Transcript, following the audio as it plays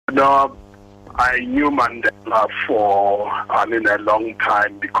I knew Mandela for a long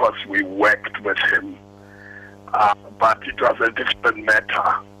time because we worked with him. But it was a different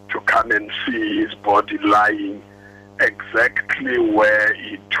matter to come and see his body lying exactly where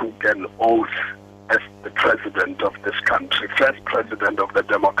he took an oath as the president of this country, first president of the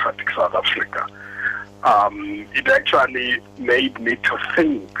democratic South Africa. It actually made me to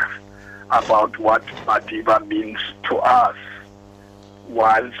think about what Madiba means to us,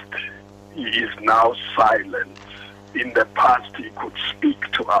 whilst he is now silent. In the past, he could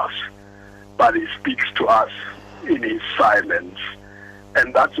speak to us, but he speaks to us in his silence.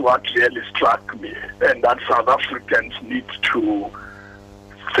 And that's what really struck me, and that South Africans need to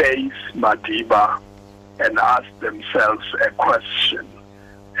face Madiba and ask themselves a question: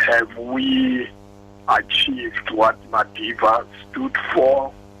 have we achieved what Madiba stood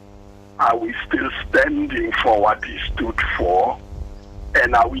for? Are we still standing for what he stood for?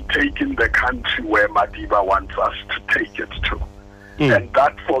 And are we taking the country where Madiba wants us to take it to? And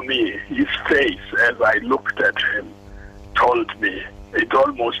that, for me, his face, as I looked at him, told me, it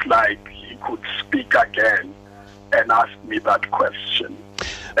almost like he could speak again and ask me that question.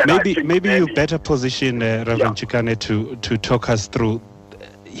 And maybe you better position Reverend Chikane to talk us through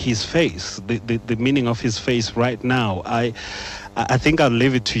his face, the meaning of his face right now. I think I'll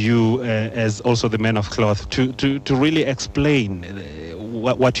leave it to you as also the man of cloth to really explain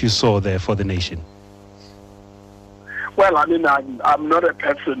what you saw there for the nation. Well, I'm not a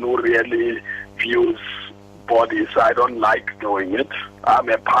person who really views bodies. I don't like doing it. I'm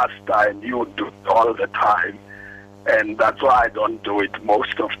a pastor and you do it all the time. And that's why I don't do it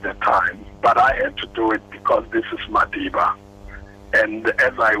most of the time. But I had to do it because this is Madiba. And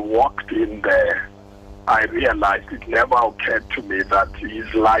as I walked in there, I realized it never occurred to me that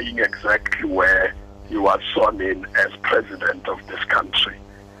he's lying exactly where he was sworn in as president of this country.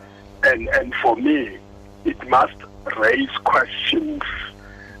 And for me, it must raise questions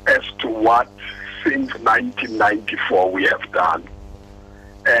as to what since 1994 we have done,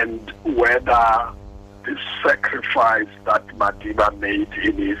 and whether this sacrifice that Madiba made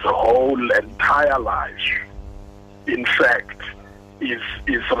in his whole entire life, in fact, is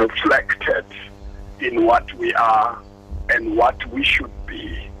reflected in what we are and what we should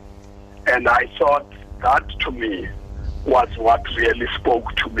be. And I thought that, to me, was what really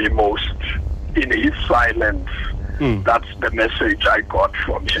spoke to me most. In his silence, that's the message I got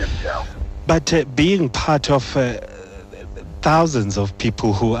from him. Yeah. But being part of thousands of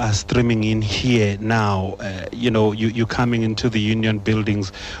people who are streaming in here now, you coming into the union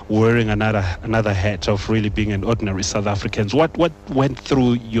buildings wearing another hat of really being an ordinary South Africans. What went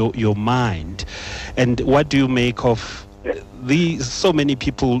through your mind, and what do you make of these so many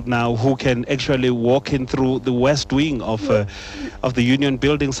people now who can actually walk in through the west wing of the union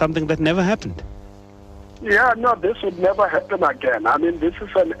building, something that never happened? Yeah, no, this would never happen again. This is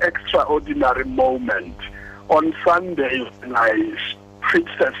an extraordinary moment. On Sunday, when I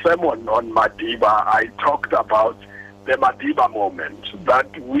preached a sermon on Madiba, I talked about the Madiba moment, that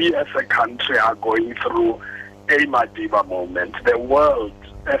we as a country are going through a Madiba moment. The world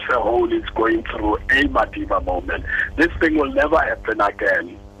as a whole is going through a Madiba moment. This thing will never happen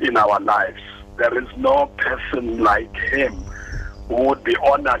again in our lives. There is no person like him who would be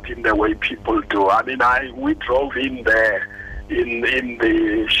honored in the way people do. We drove in there in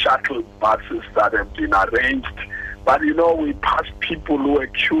the shuttle buses that have been arranged. But, we passed people who are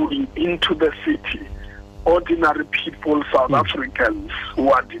queuing into the city. Ordinary people, South Africans,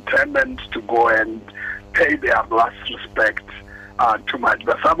 who are determined to go and pay their last respect to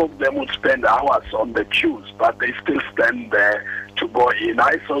Madiba. Some of them would spend hours on the queues, but they still stand there to go in.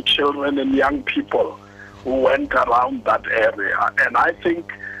 I saw children and young people who went around that area. And I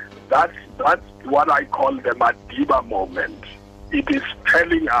think that's what I call the Madiba moment. It is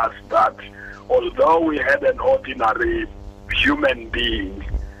telling us that although we had an ordinary human being,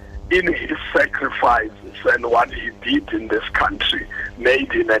 in his sacrifices and what he did in this country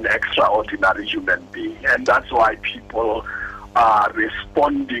made him an extraordinary human being. And that's why people are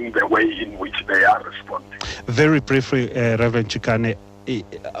responding the way in which they are responding. Very briefly, Reverend Chikane,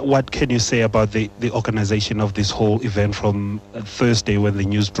 what can you say about the organization of this whole event from Thursday when the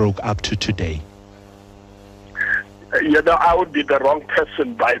news broke up to today? I would be the wrong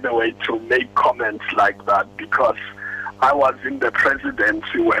person, by the way, to make comments like that, because I was in the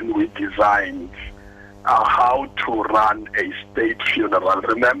presidency when we designed how to run a state funeral.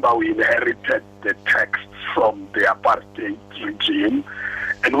 Remember, we inherited the texts from the apartheid regime,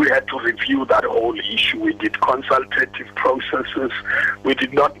 and we had to review that whole issue. We did consultative processes. We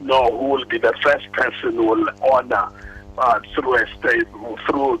did not know who will be the first person who will honor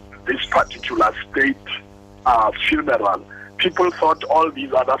through particular state funeral. People thought all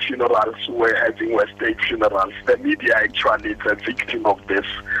these other funerals were state funerals. The media actually is a victim of this,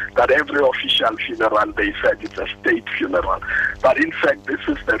 that every official funeral, they said it's a state funeral. But in fact, this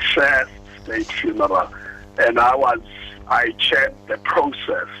is the first state funeral. And I chaired the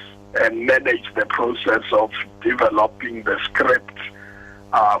process and managed the process of developing the script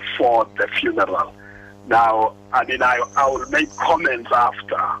for the funeral. Now, I mean, I will make comments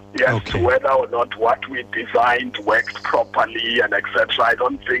after, to whether or not what we designed worked properly and etc. I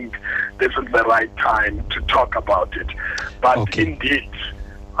don't think this is the right time to talk about it. But indeed,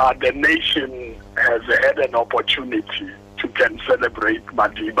 the nation has had an opportunity to can celebrate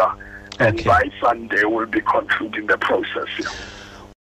Madiba, and by Sunday we'll be concluding the process here.